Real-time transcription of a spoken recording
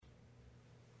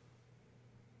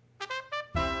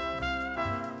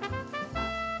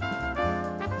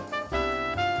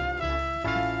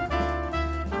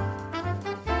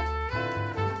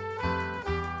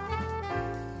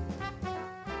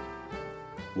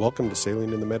Welcome to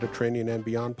Sailing in the Mediterranean and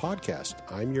Beyond podcast.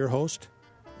 I'm your host.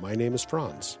 My name is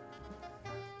Franz.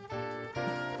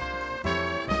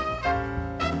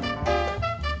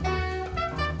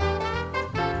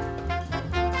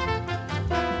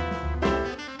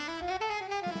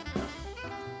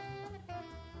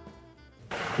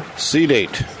 Sea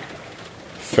date,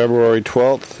 February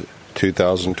 12th,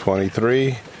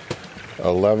 2023,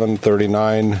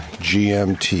 11:39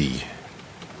 GMT.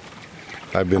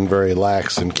 I've been very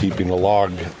lax in keeping a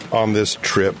log on this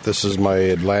trip. This is my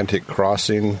Atlantic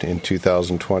crossing in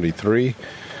 2023.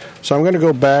 So I'm going to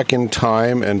go back in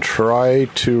time and try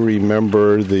to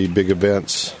remember the big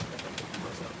events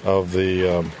of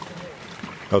the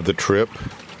trip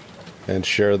and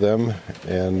share them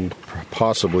and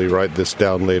possibly write this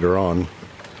down later on.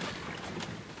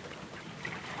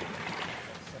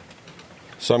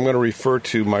 So I'm going to refer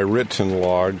to my written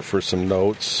log for some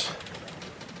notes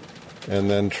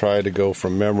and then try to go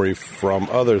from memory from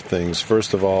other things.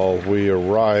 First of all, we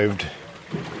arrived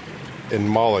in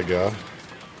Malaga.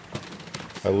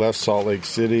 I left Salt Lake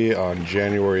City on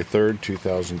January 3rd,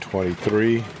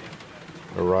 2023.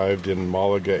 Arrived in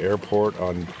Malaga Airport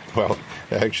on, well,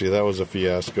 actually that was a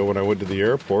fiasco. When I went to the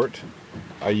airport,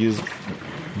 I used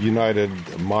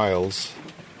United Miles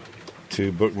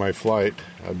to book my flight.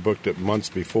 I booked it months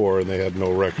before and they had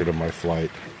no record of my flight.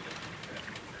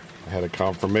 I had a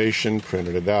confirmation,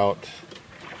 printed it out.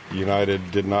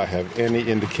 United did not have any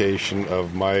indication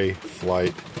of my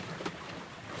flight.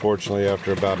 Fortunately,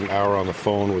 after about an hour on the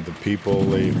phone with the people,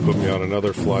 they put me on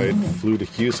another flight, flew to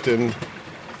Houston.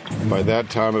 By that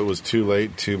time, it was too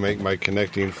late to make my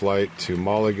connecting flight to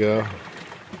Malaga.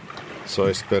 So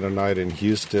I spent a night in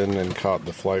Houston and caught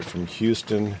the flight from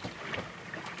Houston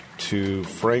to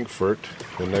Frankfurt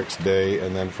the next day,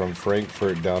 and then from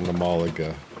Frankfurt down to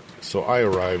Malaga. So I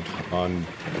arrived on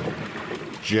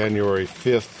January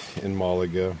 5th in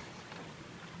Malaga.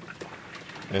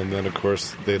 And then, of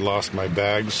course, they lost my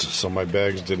bags, so my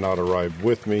bags did not arrive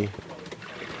with me.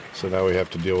 So now we have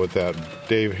to deal with that.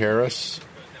 Dave Harris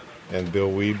and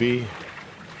Bill Wiebe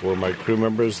were my crew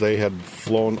members. They had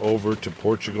flown over to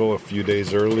Portugal a few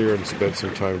days earlier and spent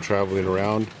some time traveling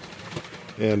around.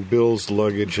 And Bill's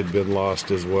luggage had been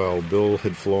lost as well. Bill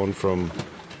had flown from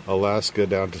Alaska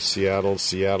down to Seattle,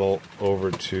 Seattle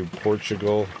over to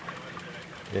Portugal,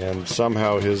 and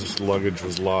somehow his luggage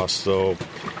was lost. So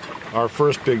our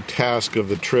first big task of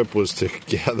the trip was to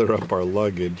gather up our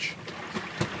luggage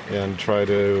and try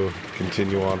to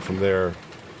continue on from there.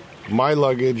 My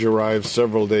luggage arrived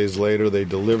several days later. They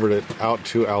delivered it out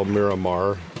to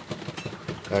Almiramar.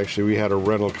 Actually, we had a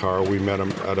rental car. We met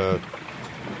them at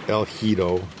El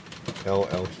Ejido,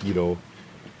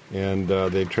 and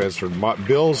they transferred.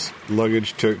 Bill's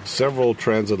luggage took several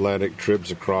transatlantic trips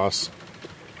across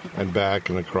and back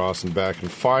and across and back,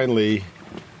 and finally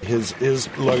his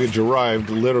luggage arrived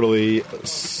literally,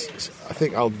 I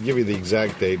think I'll give you the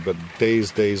exact date, but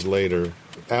days later,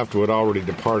 after it had already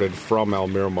departed from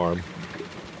Almiramar.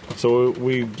 So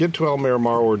we get to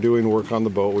Almiramar, we're doing work on the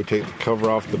boat, we take the cover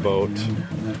off the boat,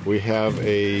 we have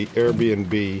a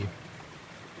Airbnb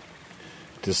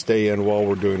to stay in while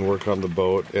we're doing work on the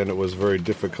boat, and it was very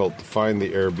difficult to find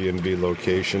the Airbnb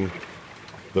location.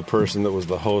 The person that was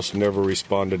the host never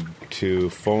responded to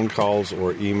phone calls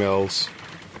or emails.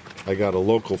 I got a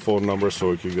local phone number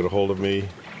so he could get a hold of me.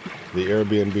 The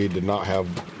Airbnb did not have,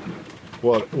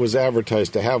 well, it was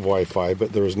advertised to have Wi-Fi,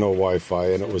 but there was no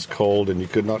Wi-Fi, and it was cold, and you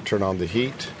could not turn on the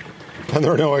heat, and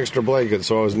there were no extra blankets,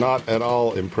 so I was not at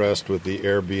all impressed with the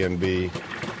Airbnb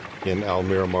in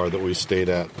Almiramar that we stayed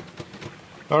at.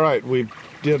 All right, we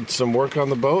did some work on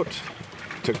the boat,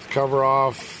 took the cover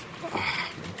off.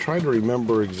 I'm trying to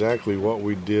remember exactly what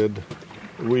we did.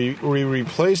 We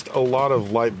replaced a lot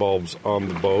of light bulbs on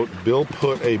the boat. Bill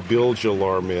put a bilge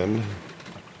alarm in.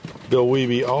 Bill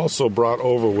Wiebe also brought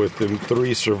over with him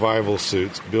 3 survival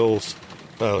suits. Bill's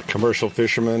a commercial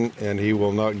fisherman, and he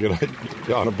will not get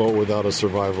on a boat without a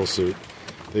survival suit.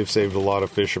 They've saved a lot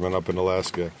of fishermen up in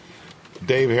Alaska.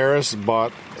 Dave Harris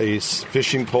bought a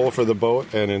fishing pole for the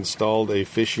boat and installed a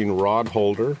fishing rod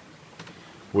holder.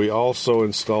 We also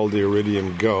installed the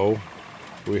Iridium Go.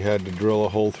 We had to drill a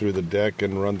hole through the deck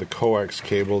and run the coax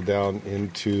cable down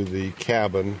into the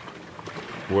cabin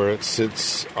where it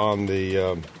sits on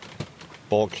the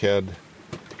bulkhead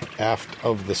aft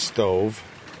of the stove.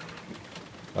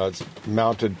 It's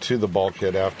mounted to the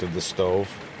bulkhead aft of the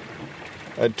stove.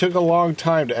 It took a long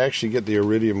time to actually get the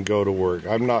Iridium Go to work.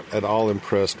 I'm not at all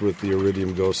impressed with the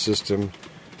Iridium Go system.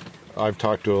 I've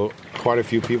talked to quite a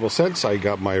few people since I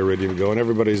got my Iridium Go, and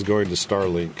everybody's going to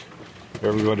Starlink.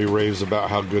 Everybody raves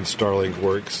about how good Starlink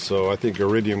works, so I think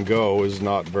Iridium Go is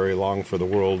not very long for the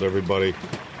world. Everybody,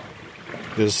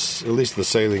 at least the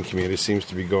sailing community, seems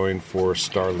to be going for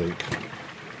Starlink.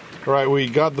 All right, we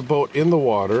got the boat in the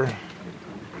water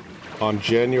on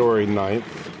January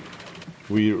 9th.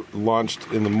 We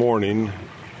launched in the morning,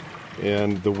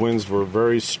 and the winds were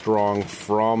very strong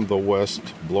from the west,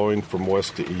 blowing from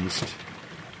west to east.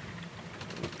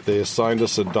 They assigned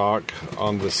us a dock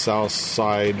on the south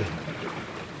side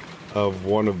of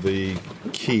one of the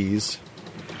keys.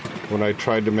 When I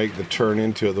tried to make the turn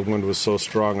into it, the wind was so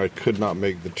strong I could not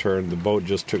make the turn. The boat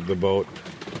just took the boat.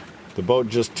 The boat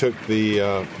just took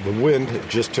the wind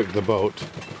just took the boat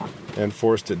and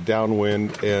forced it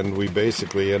downwind, and we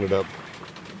basically ended up,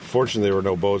 fortunately there were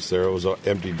no boats there, it was an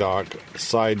empty dock.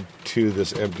 Side to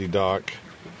this empty dock,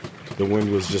 the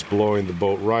wind was just blowing the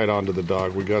boat right onto the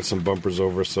dock. We got some bumpers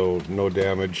over, so no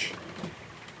damage.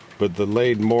 But the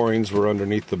laid moorings were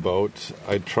underneath the boat.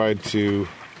 I tried to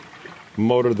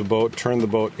motor the boat, turn the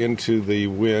boat into the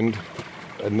wind,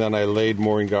 and then I laid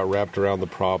mooring, got wrapped around the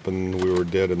prop, and we were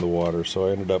dead in the water. So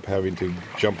I ended up having to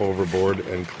jump overboard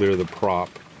and clear the prop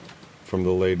from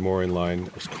the laid mooring line.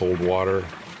 It was cold water.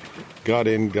 Got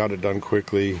in, got it done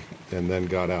quickly, and then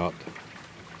got out.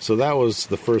 So that was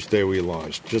the first day we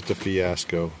launched, just a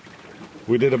fiasco.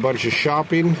 We did a bunch of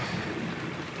shopping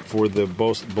for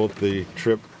both the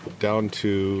trip down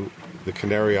to the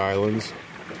Canary Islands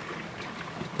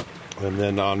and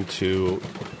then on to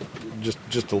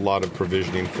just a lot of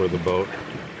provisioning for the boat.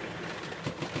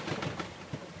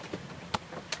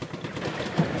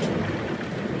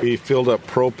 We filled up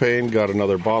propane, got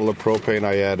another bottle of propane.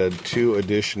 I added 2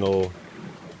 additional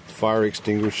fire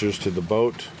extinguishers to the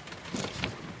boat.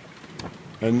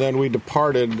 And then we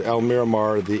departed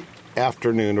Almirmar the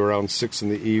afternoon, around 6 in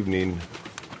the evening,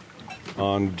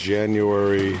 on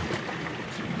January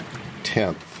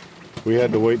 10th. We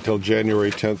had to wait till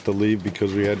January 10th to leave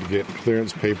because we had to get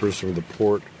clearance papers from the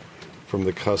port, from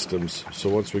the customs. So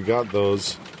once we got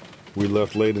those, we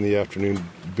left late in the afternoon.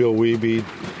 Bill Wiebe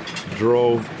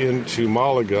drove into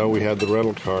Malaga. We had the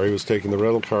rental car. He was taking the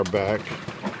rental car back.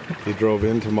 He drove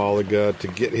into Malaga to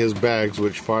get his bags,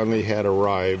 which finally had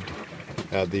arrived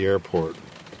at the airport.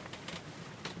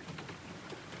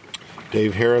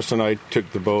 Dave Harris and I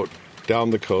took the boat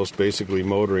down the coast, basically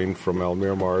motoring from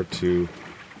Almirmar to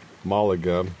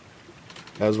Malaga.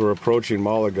 As we're approaching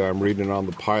Malaga, I'm reading on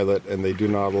the pilot, and they do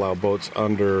not allow boats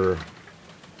under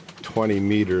 20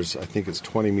 meters. I think it's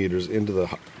 20 meters into the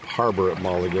harbor at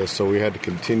Malaga, so we had to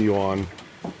continue on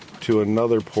to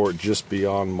another port just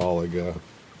beyond Malaga.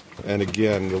 And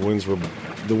again,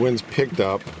 the winds picked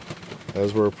up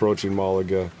as we're approaching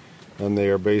Malaga, and they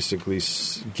are basically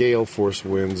gale force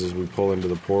winds as we pull into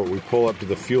the port. We pull up to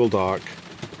the fuel dock,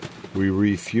 we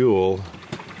refuel,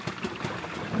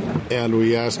 and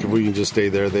we ask if we can just stay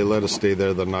there. They let us stay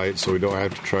there the night so we don't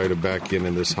have to try to back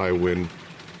in this high wind.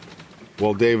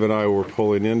 While Dave and I were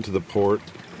pulling into the port,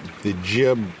 the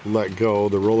jib let go.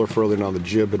 The roller furling on the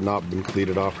jib had not been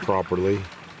cleated off properly,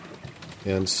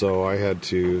 and so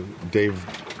Dave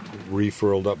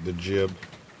refurled up the jib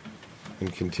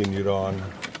and continued on.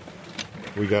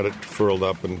 We got it furled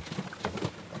up and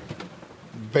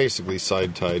basically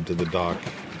side-tied to the dock.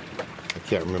 I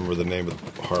can't remember the name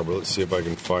of the harbor. Let's see if I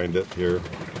can find it here.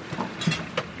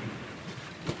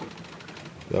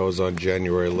 That was on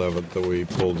January 11th that we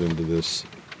pulled into this.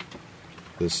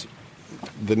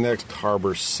 The next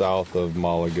harbor south of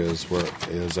Malaga is where it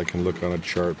is. I can look on a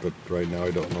chart, but right now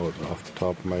I don't know it off the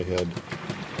top of my head.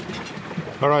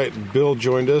 All right, Bill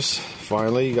joined us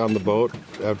finally on the boat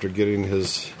after getting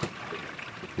his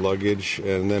luggage,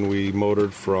 and then we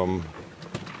motored from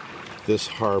this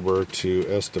harbor to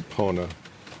Estepona.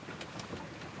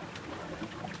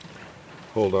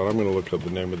 Hold on, I'm going to look up the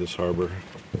name of this harbor.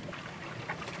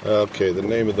 Okay, the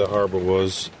name of the harbor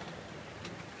was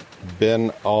Ben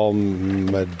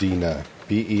Almadena,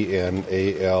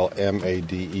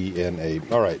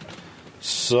 Benalmadena. All right,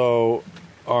 so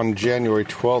on January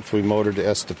 12th, we motored to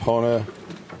Estepona.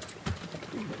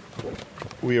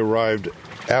 We arrived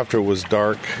after it was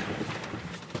dark.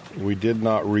 We did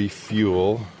not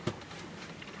refuel,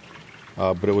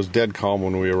 but it was dead calm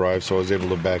when we arrived, so I was able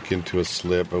to back into a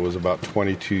slip. It was about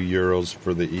 22 euros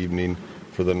for the evening,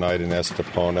 for the night in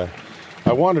Estepona.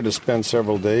 I wanted to spend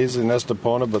several days in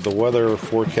Estepona, but the weather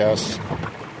forecasts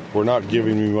were not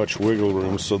giving me much wiggle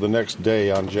room, so the next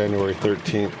day, on January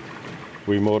 13th,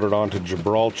 we motored on to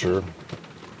Gibraltar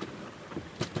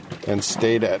and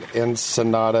stayed at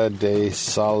Ensenada de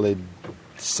Salida,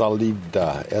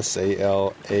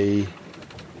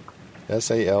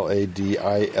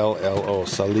 S-A-L-A-D-I-L-L-O,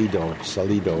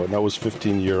 Salido, and that was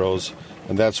 15 euros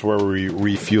And that's where we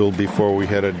refueled before we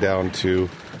headed down to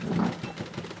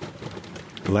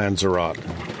Lanzarote.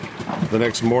 The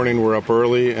next morning we're up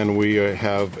early and we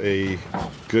have a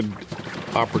good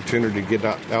opportunity to get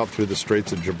out through the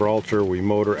Straits of Gibraltar. We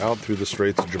motor out through the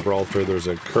Straits of Gibraltar. There's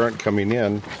a current coming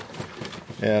in,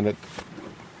 and it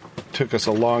took us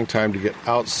a long time to get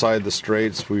outside the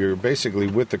straits. We were basically,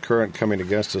 with the current coming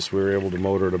against us, we were able to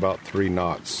motor at about 3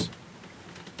 knots.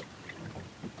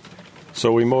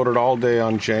 So we motored all day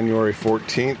on January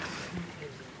 14th.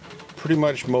 Pretty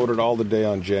much motored all the day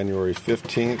on January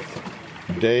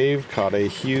 15th. Dave caught a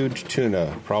huge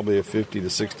tuna, probably a 50 to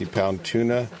 60 pound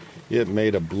tuna. It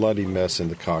made a bloody mess in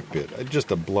the cockpit,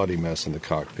 just a bloody mess in the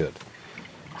cockpit.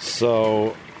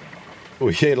 So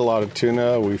we ate a lot of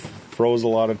tuna, we froze a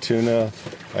lot of tuna.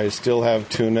 I still have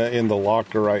tuna in the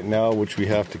locker right now, which we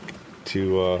have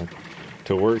to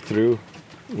work through.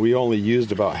 We only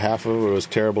used about half of it. It was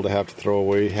terrible to have to throw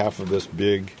away half of this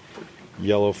big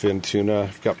yellowfin tuna.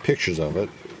 I've got pictures of it.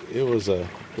 It was a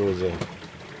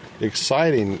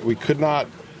exciting. We could not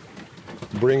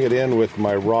bring it in with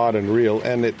my rod and reel,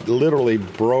 and it literally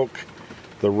broke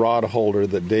the rod holder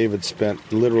that David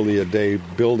spent literally a day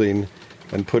building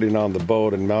and putting on the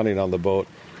boat and mounting on the boat.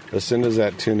 As soon as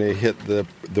that tuna hit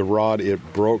the rod,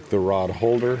 it broke the rod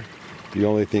holder. The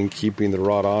only thing keeping the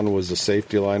rod on was the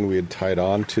safety line we had tied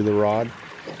on to the rod.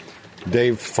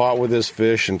 Dave fought with this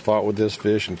fish and fought with this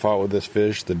fish and fought with this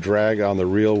fish. The drag on the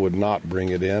reel would not bring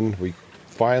it in. We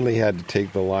finally had to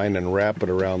take the line and wrap it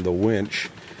around the winch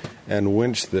and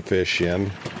winch the fish in.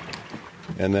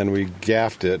 And then we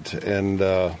gaffed it and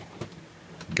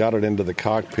got it into the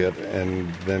cockpit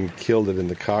and then killed it in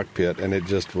the cockpit. And it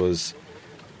just was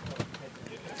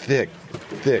thick,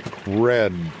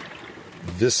 red,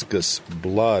 viscous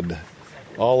blood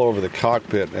all over the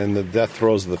cockpit. And the death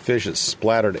throes of the fish, it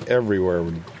splattered everywhere.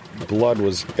 Blood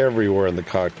was everywhere in the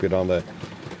cockpit, on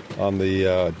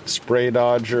the spray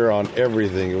dodger, on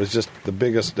everything. It was just the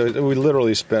biggest. We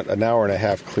literally spent an hour and a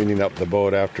half cleaning up the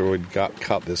boat after we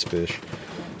caught this fish.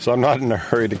 So I'm not in a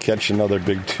hurry to catch another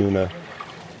big tuna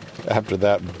after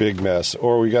that big mess.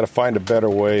 Or we got to find a better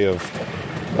way of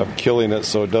killing it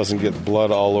so it doesn't get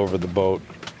blood all over the boat.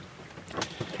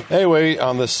 Anyway,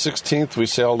 on the 16th, we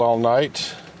sailed all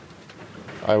night.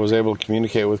 I was able to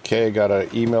communicate with Kay. I got an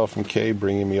email from Kay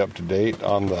bringing me up to date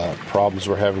on the problems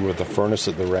we're having with the furnace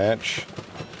at the ranch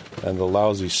and the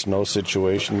lousy snow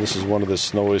situation. This is one of the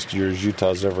snowiest years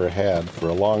Utah's ever had for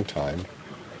a long time.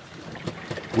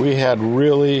 We had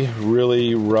really,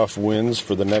 really rough winds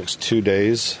for the next 2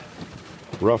 days.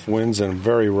 Rough winds and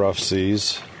very rough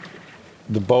seas.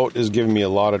 The boat is giving me a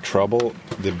lot of trouble.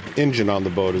 The engine on the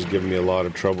boat is giving me a lot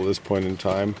of trouble at this point in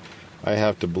time. I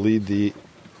have to bleed the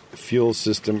fuel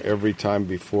system every time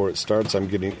before it starts. I'm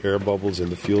getting air bubbles in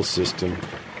the fuel system.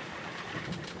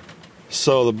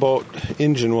 So the boat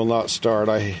engine will not start.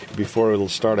 Before it'll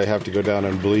start, I have to go down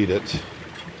and bleed it.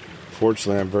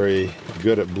 Fortunately, I'm very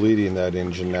good at bleeding that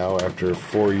engine now after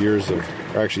 3 years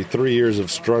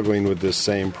of struggling with this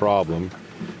same problem.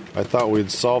 I thought we'd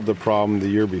solved the problem the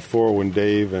year before when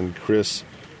Dave and Chris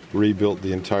rebuilt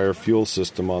the entire fuel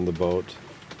system on the boat.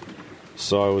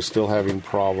 So I was still having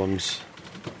problems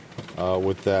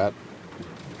with that.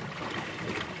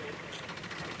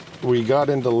 We got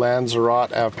into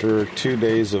Lanzarote after 2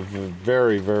 days of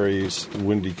very, very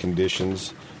windy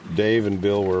conditions. Dave and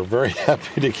Bill were very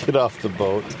happy to get off the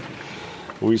boat.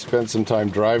 We spent some time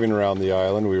driving around the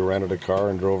island. We rented a car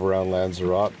and drove around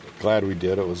Lanzarote. Glad we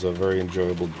did. It was a very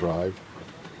enjoyable drive.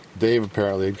 Dave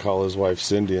apparently had called his wife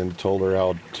Cindy and told her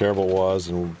how terrible it was,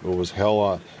 and it was hell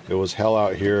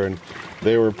out here, and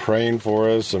they were praying for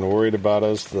us and worried about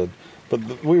us.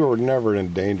 But we were never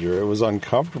in danger. It was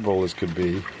uncomfortable as could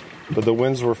be, but the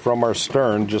winds were from our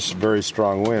stern, just very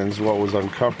strong winds. What was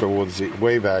uncomfortable was the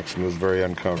wave action was very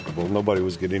uncomfortable. Nobody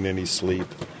was getting any sleep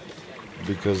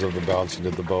because of the bouncing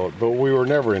of the boat, but we were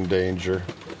never in danger.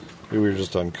 We were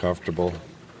just uncomfortable.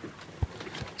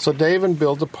 So Dave and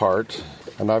Bill depart,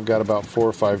 and I've got about 4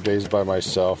 or 5 days by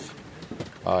myself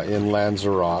in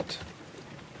Lanzarote.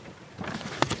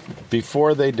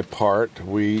 Before they depart,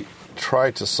 we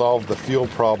try to solve the fuel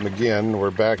problem again.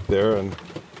 We're back there, and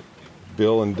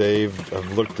Bill and Dave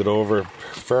have looked it over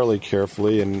fairly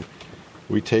carefully, and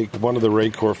we take one of the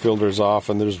Raycor filters off,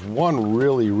 and there's one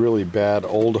really, really bad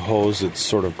old hose that's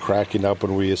sort of cracking up,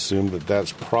 and we assume that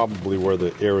that's probably where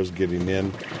the air is getting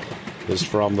in, is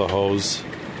from the hose.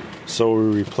 So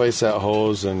we replace that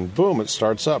hose, and boom, it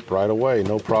starts up right away,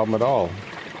 no problem at all.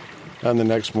 And the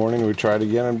next morning we try it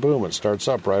again, and boom, it starts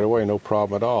up right away, no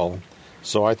problem at all.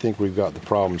 So I think we've got the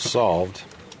problem solved.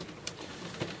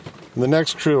 The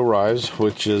next crew arrives,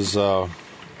 which is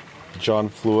John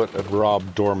Flewitt and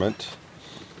Rob Dormant,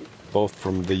 both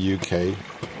from the UK.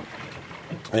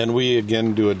 And we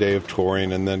again do a day of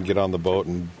touring and then get on the boat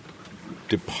and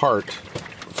depart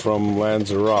from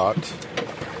Lanzarote.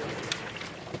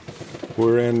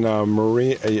 We're in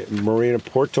Marina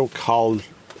Porto Caldera.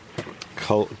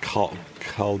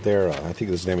 I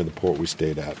think that's the name of the port we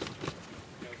stayed at.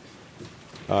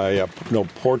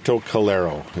 Porto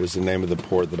Calero is the name of the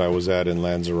port that I was at in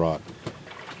Lanzarote.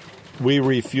 We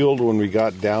refueled when we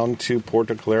got down to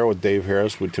Porto Calero with Dave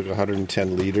Harris. We took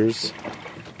 110 liters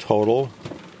total.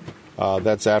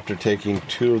 That's after taking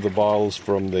two of the bottles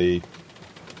from the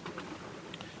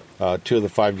 2 of the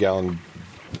 5-gallon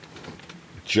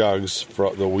jugs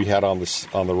that we had on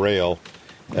the rail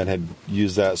and had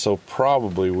used that. So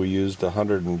probably we used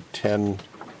 110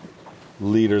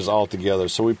 liters altogether.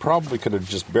 So we probably could have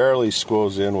just barely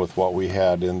squoze in with what we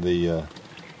had in the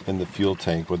fuel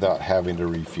tank without having to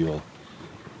refuel.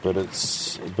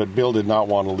 But Bill did not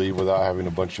want to leave without having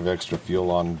a bunch of extra fuel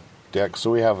on deck.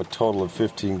 So we have a total of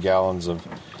 15 gallons of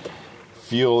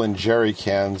fuel in jerry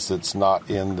cans that's not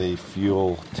in the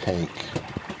fuel tank.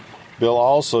 Bill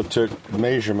also took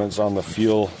measurements on the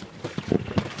fuel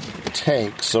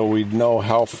tank so we'd know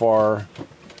how far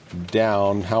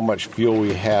down, how much fuel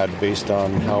we had based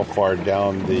on how far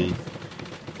down the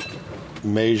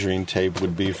measuring tape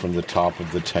would be from the top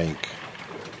of the tank.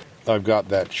 I've got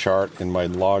that chart in my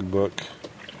logbook,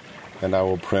 and I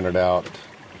will print it out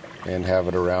and have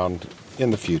it around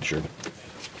in the future.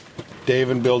 Dave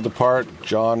and Bill depart.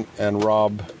 John and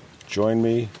Rob join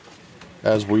me.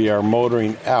 As we are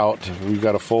motoring out, we've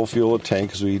got a full fuel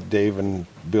tank because Dave and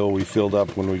Bill, we filled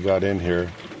up when we got in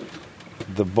here.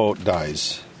 The boat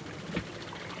dies.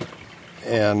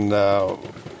 And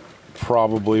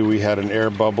probably we had an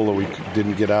air bubble that we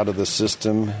didn't get out of the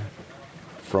system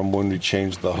from when we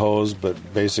changed the hose.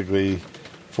 But basically,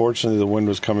 fortunately, the wind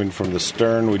was coming from the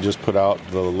stern. We just put out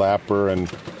the lapper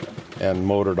and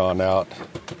motored on out.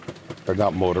 Or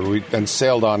not motored, and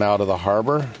sailed on out of the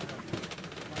harbor.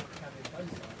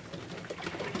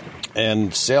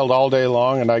 And sailed all day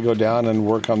long, and I go down and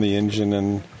work on the engine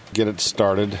and get it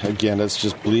started. Again, it's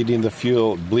just bleeding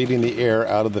the air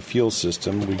out of the fuel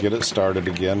system. We get it started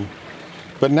again.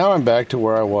 But now I'm back to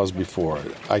where I was before.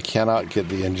 I cannot get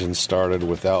the engine started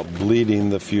without bleeding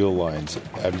the fuel lines.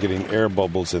 I'm getting air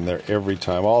bubbles in there every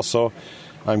time. Also,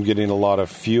 I'm getting a lot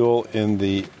of fuel in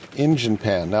the engine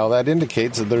pan. Now, that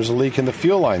indicates that there's a leak in the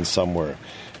fuel line somewhere.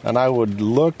 And I would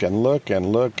look and look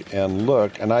and look and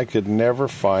look, and I could never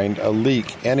find a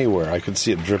leak anywhere. I could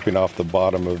see it dripping off the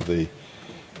bottom of the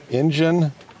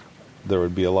engine. There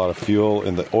would be a lot of fuel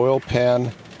in the oil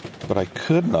pan, but I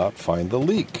could not find the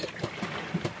leak.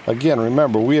 Again,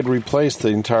 remember, we had replaced the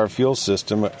entire fuel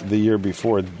system the year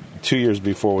before, 2 years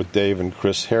before, with Dave and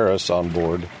Chris Harris on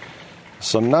board.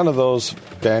 So none of those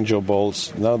banjo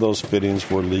bolts, none of those fittings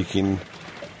were leaking.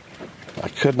 I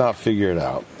could not figure it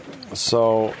out.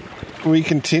 So we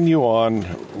continue on.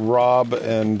 Rob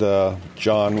and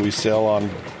John, we sail on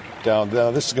down.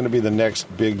 Now, this is going to be the next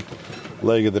big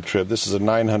leg of the trip. This is a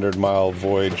 900-mile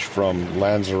voyage from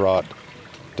Lanzarote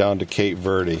down to Cape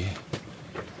Verde.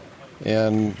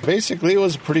 And basically, it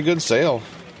was a pretty good sail.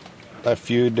 A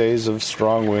few days of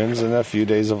strong winds and a few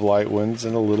days of light winds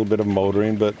and a little bit of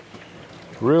motoring, but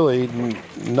really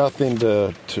nothing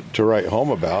to write home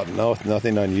about. No,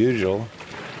 nothing unusual.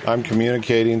 I'm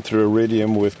communicating through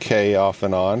Iridium with Kay off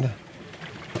and on.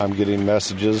 I'm getting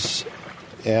messages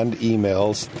and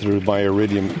emails through my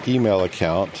Iridium email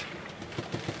account.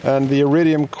 And the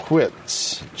Iridium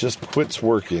just quits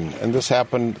working. And this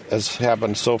has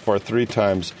happened so far 3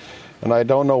 times. And I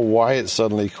don't know why it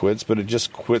suddenly quits, but it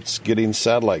just quits getting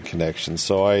satellite connections.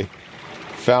 So I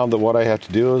found that what I have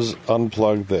to do is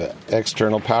unplug the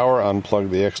external power, unplug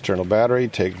the external battery,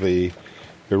 take the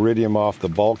Iridium off the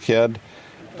bulkhead,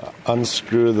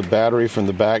 unscrew the battery from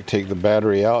the back, take the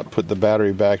battery out, put the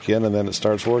battery back in, and then it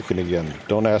starts working again.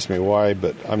 Don't ask me why,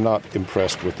 but I'm not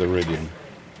impressed with the Iridium.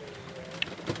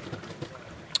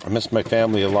 I miss my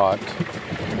family a lot.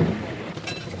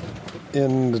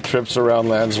 In the trips around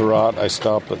Lanzarote, I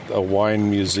stop at a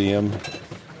wine museum.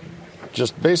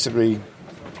 Just basically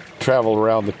travel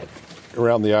around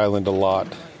the island a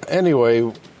lot. Anyway,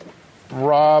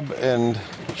 Rob and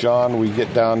John, we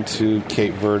get down to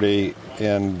Cape Verde,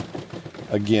 and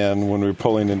again, when we're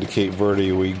pulling into Cape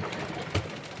Verde,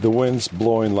 the wind's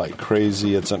blowing like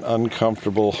crazy. It's an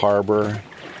uncomfortable harbor.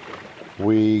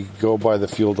 We go by the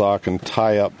fuel dock and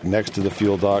tie up next to the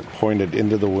fuel dock, pointed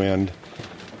into the wind.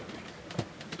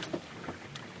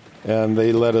 And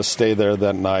they let us stay there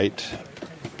that night.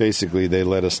 basically they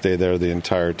let us stay there the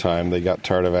entire time. They got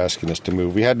tired of asking us to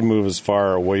move. We had to move as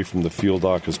far away from the fuel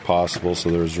dock as possible,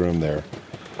 so there was room there.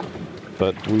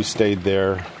 But we stayed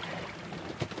there.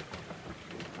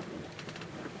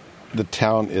 The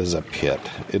town is a pit.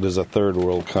 It is a third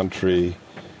world country.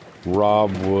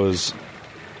 Rob was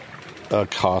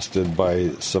accosted by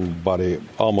somebody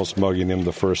almost mugging him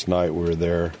the first night we were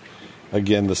there.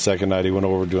 Again, the second night he went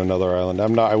over to another island.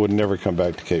 I would never come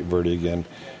back to Cape Verde again.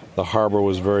 The harbor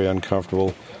was very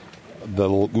uncomfortable.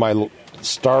 My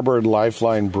starboard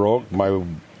lifeline broke. My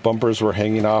bumpers were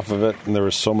hanging off of it, and there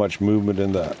was so much movement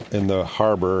in the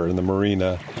harbor, in the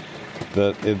marina,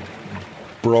 that it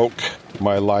broke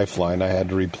my lifeline. I had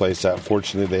to replace that.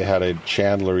 Fortunately, they had a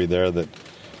chandlery there that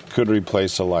could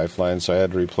replace a lifeline, so I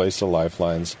had to replace the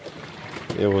lifelines.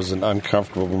 It was an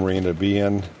uncomfortable marina to be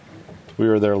in. We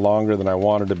were there longer than I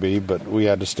wanted to be, but we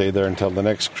had to stay there until the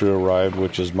next crew arrived,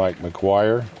 which is Mike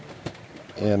McGuire.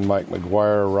 And Mike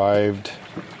McGuire arrived.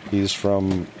 He's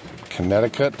from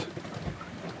Connecticut.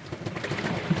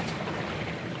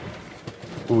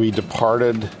 We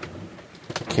departed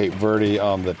Cape Verde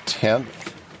on the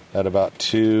 10th at about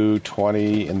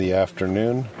 2:20 in the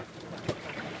afternoon.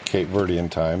 Cape Verdean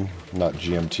time, not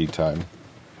GMT time.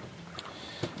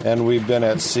 And we've been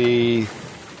at sea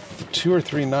 2 or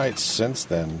 3 nights since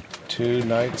then. 2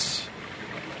 nights.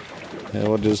 And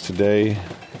what is today?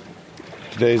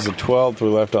 Today's the 12th. We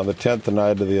left on the 10th, the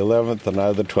night of the 11th, the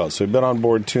night of the 12th. So we've been on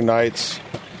board 2 nights.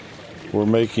 We're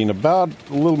making around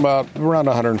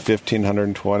 115,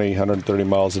 120, 130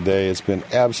 miles a day. It's been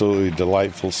absolutely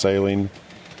delightful sailing,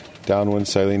 downwind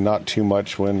sailing, not too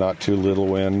much wind, not too little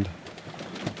wind.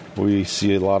 We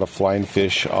see a lot of flying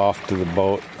fish off to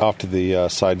the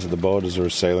sides of the boat as we're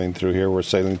sailing through here. We're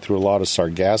sailing through a lot of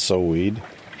sargasso weed.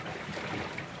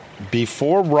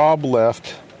 Before Rob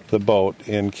left the boat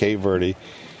in Cape Verde,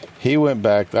 he went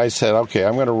back. I said, okay,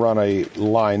 I'm going to run a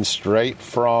line straight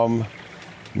from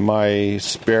my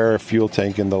spare fuel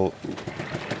tank in the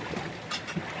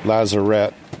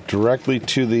lazarette directly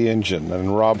to the engine.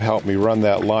 And Rob helped me run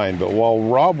that line. But while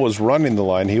Rob was running the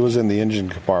line, he was in the engine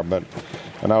compartment,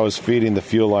 and I was feeding the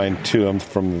fuel line to him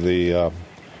from the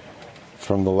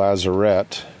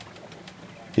lazarette.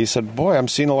 He said, boy, I'm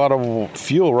seeing a lot of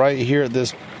fuel right here at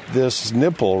this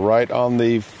nipple right on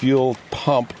the fuel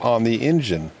pump on the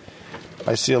engine.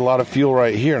 I see a lot of fuel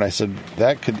right here. And I said,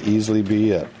 that could easily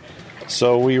be it.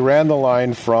 So we ran the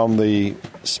line from the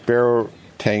spare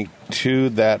tank to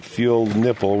that fuel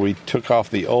nipple. We took off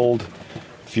the old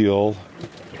fuel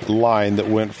line that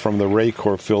went from the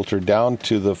Raycor filter down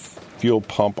to the fuel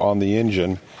pump on the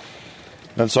engine.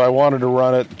 And so I wanted to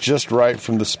run it just right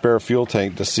from the spare fuel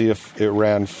tank to see if it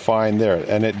ran fine there.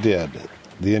 And it did.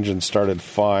 The engine started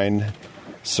fine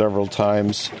several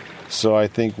times. So I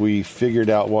think we figured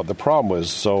out what the problem was.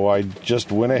 So I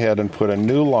just went ahead and put a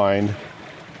new line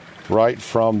right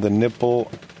from the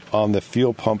nipple on the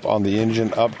fuel pump on the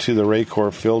engine up to the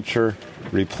Raycor filter,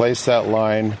 replaced that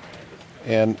line,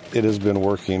 and it has been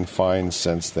working fine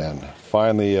since then.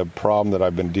 Finally, a problem that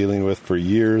I've been dealing with for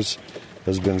years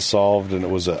has been solved, and it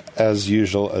was, as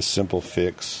usual, a simple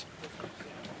fix.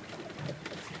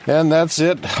 And that's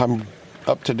it. I'm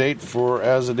up to date for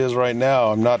as it is right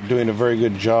now. I'm not doing a very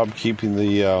good job keeping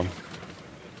the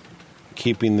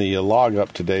log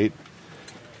up to date.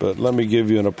 But let me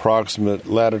give you an approximate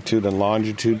latitude and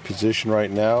longitude position right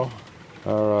now.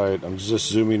 All right, I'm just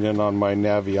zooming in on my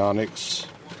Navionics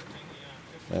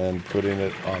and putting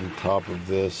it on top of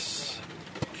this.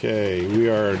 Okay, we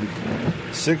are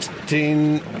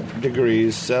 16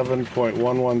 degrees,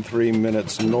 7.113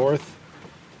 minutes north,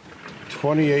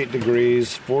 28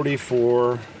 degrees,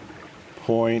 44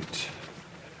 point...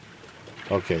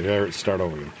 Okay, there, start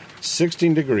over again.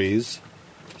 16 degrees,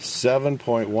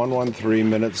 7.113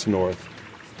 minutes north,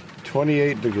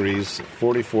 28 degrees,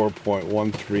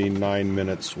 44.139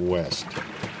 minutes west.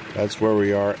 That's where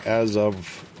we are as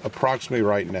of approximately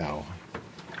right now,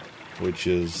 which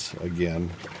is, again,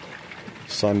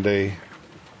 Sunday,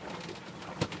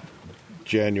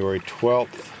 January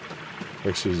 12th,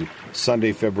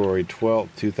 Sunday, February 12th,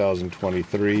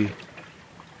 2023,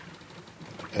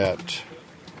 at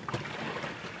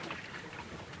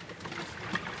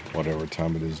whatever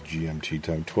time it is, GMT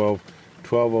time,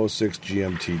 12:06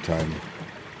 GMT time.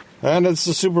 And it's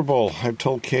the Super Bowl. I've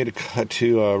told Kay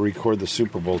to record the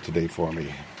Super Bowl today for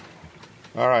me.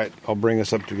 All right, I'll bring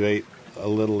us up to date a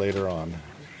little later on.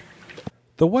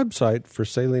 The website for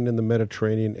sailing in the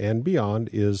Mediterranean and beyond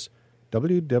is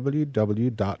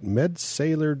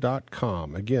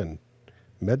www.medsailor.com. Again,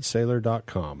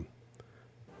 medsailor.com.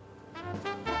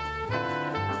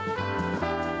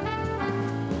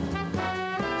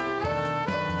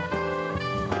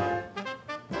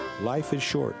 Life is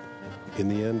short. In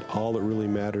the end, all that really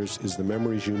matters is the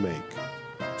memories you make.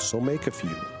 So make a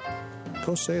few.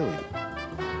 Go sailing.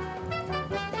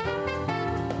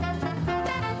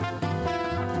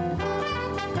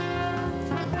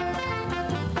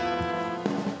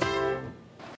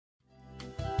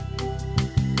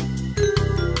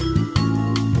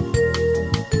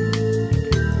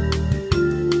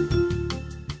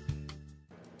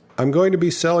 I'm going to be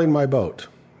selling my boat.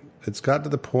 It's got to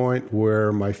the point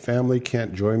where my family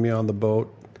can't join me on the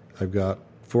boat. I've got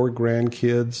 4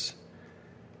 grandkids,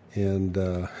 and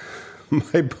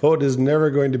my boat is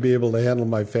never going to be able to handle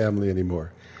my family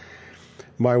anymore.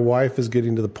 My wife is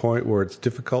getting to the point where it's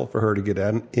difficult for her to get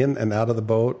in and out of the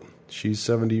boat. She's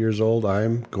 70 years old.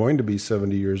 I'm going to be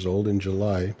 70 years old in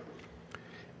July.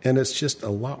 And it's just a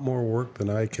lot more work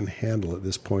than I can handle at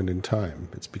this point in time.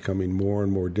 It's becoming more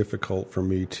and more difficult for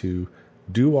me to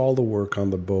do all the work on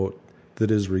the boat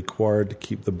that is required to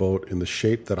keep the boat in the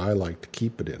shape that I like to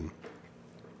keep it in.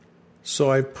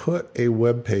 So I've put a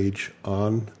web page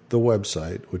on the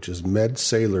website, which is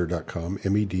medsailor.com,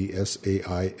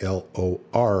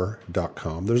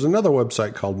 medsailor.com. There's another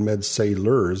website called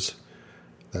medsailors.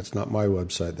 That's not my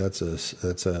website. That's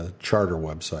a charter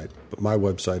website. But my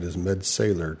website is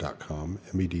medsailor.com,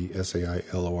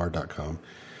 medsailor.com.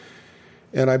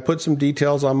 And I put some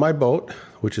details on my boat,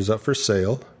 which is up for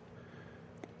sale.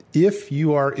 If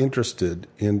you are interested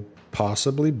in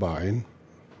possibly buying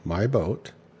my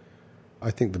boat,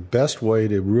 I think the best way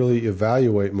to really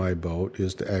evaluate my boat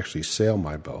is to actually sail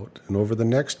my boat. And over the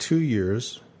next 2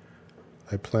 years,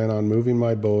 I plan on moving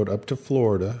my boat up to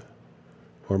Florida,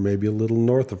 or maybe a little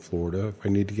north of Florida if I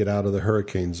need to get out of the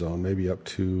hurricane zone, maybe up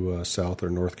to South or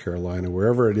North Carolina,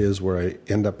 wherever it is where I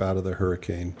end up out of the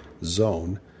hurricane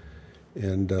zone,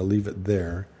 and leave it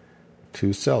there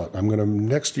to sell it.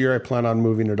 Next year I plan on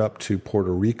moving it up to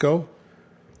Puerto Rico.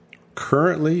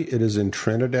 Currently it is in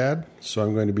Trinidad, so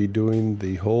I'm going to be doing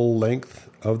the whole length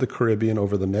of the Caribbean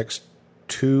over the next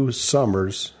 2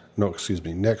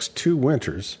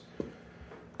 winters.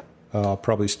 I'll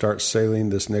probably start sailing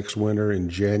this next winter in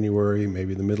January,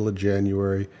 maybe the middle of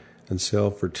January, and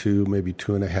sail for 2, maybe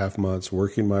 2.5 months,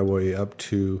 working my way up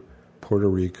to Puerto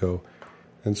Rico.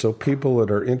 And so people that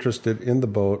are interested in the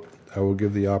boat, I will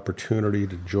give the opportunity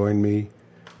to join me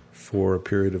for a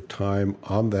period of time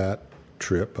on that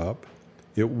trip up.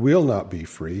 It will not be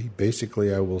free.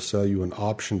 Basically, I will sell you an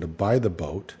option to buy the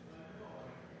boat.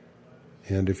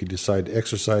 And if you decide to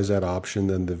exercise that option,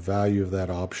 then the value of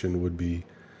that option would be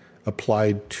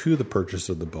applied to the purchase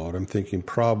of the boat. I'm thinking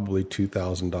probably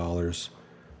 $2,000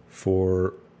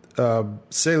 for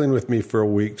sailing with me for a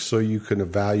week so you can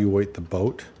evaluate the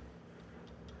boat.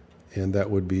 And that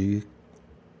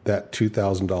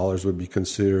 $2,000 would be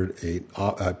considered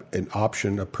an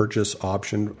option, a purchase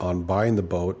option on buying the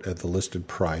boat at the listed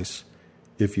price.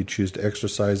 If you choose to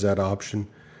exercise that option,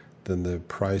 then the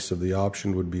price of the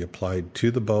option would be applied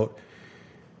to the boat.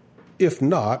 If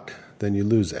not, then you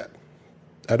lose that.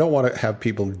 I don't want to have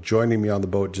people joining me on the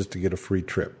boat just to get a free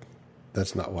trip.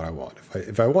 That's not what I want.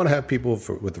 If I want to have people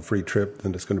with a free trip,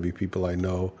 then it's going to be people I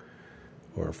know,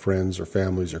 or friends or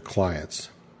families or clients.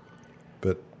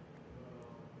 But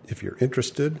if you're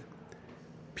interested,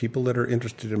 people that are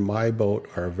interested in my boat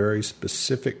are a very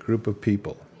specific group of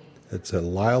people. It's a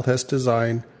Lyle Hess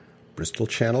design, Bristol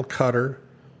Channel cutter,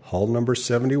 hull number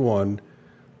 71.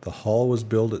 The hull was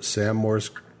built at Sam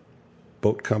Moore's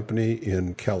Boat Company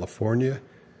in California.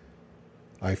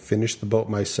 I finished the boat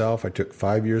myself. I took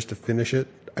 5 years to finish it.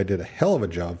 I did a hell of a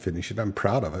job finishing it. I'm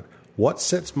proud of it. What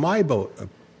sets my boat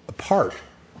apart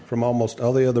from almost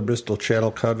all the other Bristol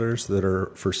Channel cutters that are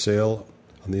for sale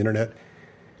on the internet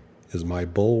is my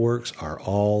bulwarks are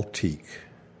all teak.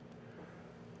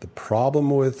 The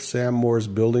problem with Sam Moore's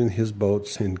building his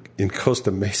boats in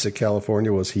Costa Mesa,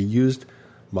 California, was he used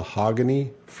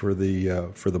mahogany for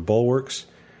the bulwarks,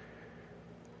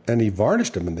 and he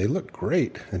varnished them, and they look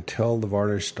great until the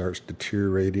varnish starts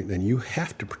deteriorating, and you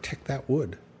have to protect that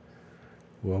wood.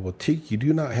 Well, with teak, you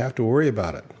do not have to worry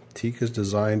about it. Teak is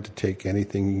designed to take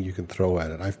anything you can throw at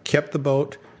it. I've kept the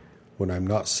boat when I'm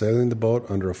not sailing the boat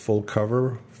under a full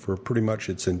cover for pretty much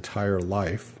its entire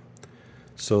life.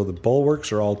 So the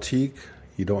bulwarks are all teak.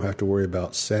 You don't have to worry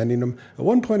about sanding them. At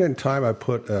one point in time, I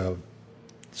put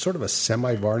sort of a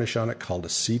semi-varnish on it called a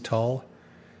Cetal,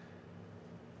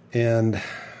 and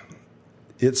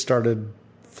it started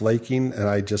flaking, and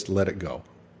I just let it go.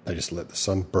 I just let the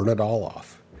sun burn it all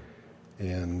off.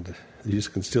 And you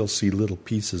just can still see little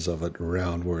pieces of it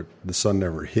around where the sun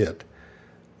never hit.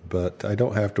 But I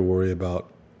don't have to worry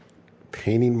about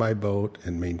painting my boat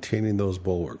and maintaining those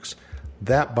bulwarks.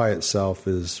 That by itself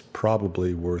is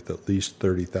probably worth at least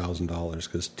 $30,000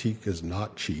 because teak is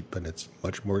not cheap, and it's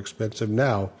much more expensive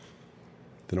now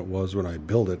than it was when I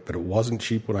built it, but it wasn't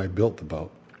cheap when I built the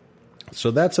boat. So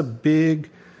that's a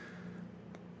big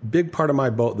part of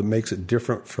my boat that makes it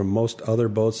different from most other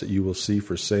boats that you will see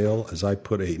for sale, as I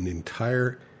put an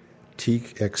entire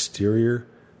teak exterior.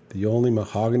 The only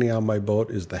mahogany on my boat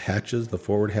is the hatches, the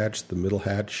forward hatch, the middle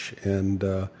hatch, and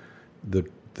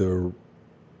the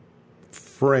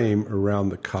frame around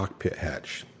the cockpit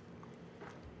hatch.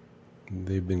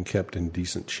 They've been kept in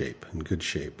decent shape, in good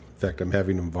shape. In fact, I'm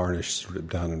having them varnished, stripped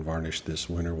down and varnished this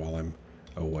winter while I'm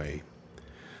away.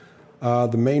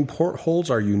 The main portholes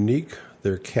are unique.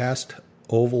 They're cast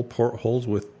oval portholes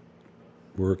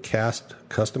were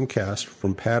custom cast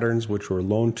from patterns which were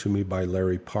loaned to me by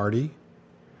Larry Pardee.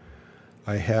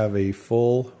 I have a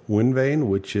full wind vane,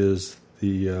 which is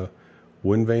the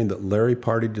wind vane that Larry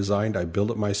Pardee designed. I built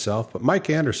it myself, but Mike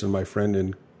Anderson, my friend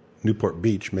in Newport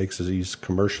Beach, makes these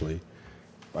commercially.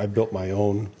 I built my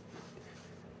own,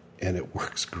 and it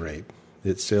works great.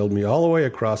 It sailed me all the way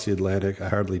across the Atlantic. I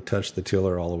hardly touched the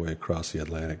tiller all the way across the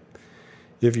Atlantic.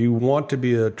 If you want to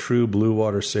be a true blue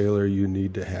water sailor, you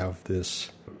need to have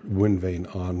this wind vane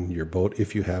on your boat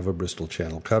if you have a Bristol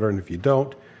Channel cutter, and if you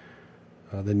don't,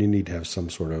 then you need to have some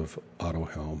sort of auto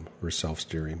helm or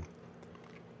self-steering.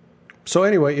 So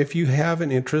anyway, if you have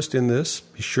an interest in this,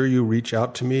 be sure you reach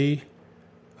out to me.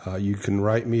 You can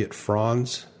write me at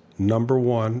Franz, number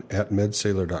 1 at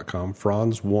medsailor.com,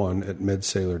 Franz1 at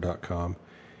medsailor.com,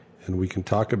 and we can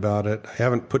talk about it. I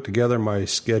haven't put together my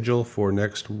schedule for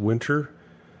next winter,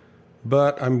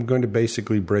 but I'm going to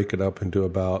basically break it up into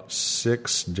about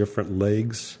 6 different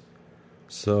legs.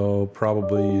 So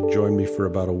probably join me for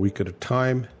about a week at a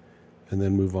time and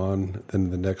then move on. Then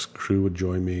the next crew would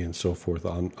join me and so forth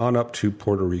on up to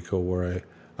Puerto Rico, where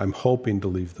I'm hoping to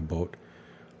leave the boat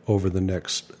over the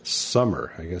next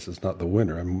summer. I guess it's not the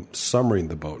winter. I'm summering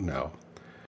the boat now.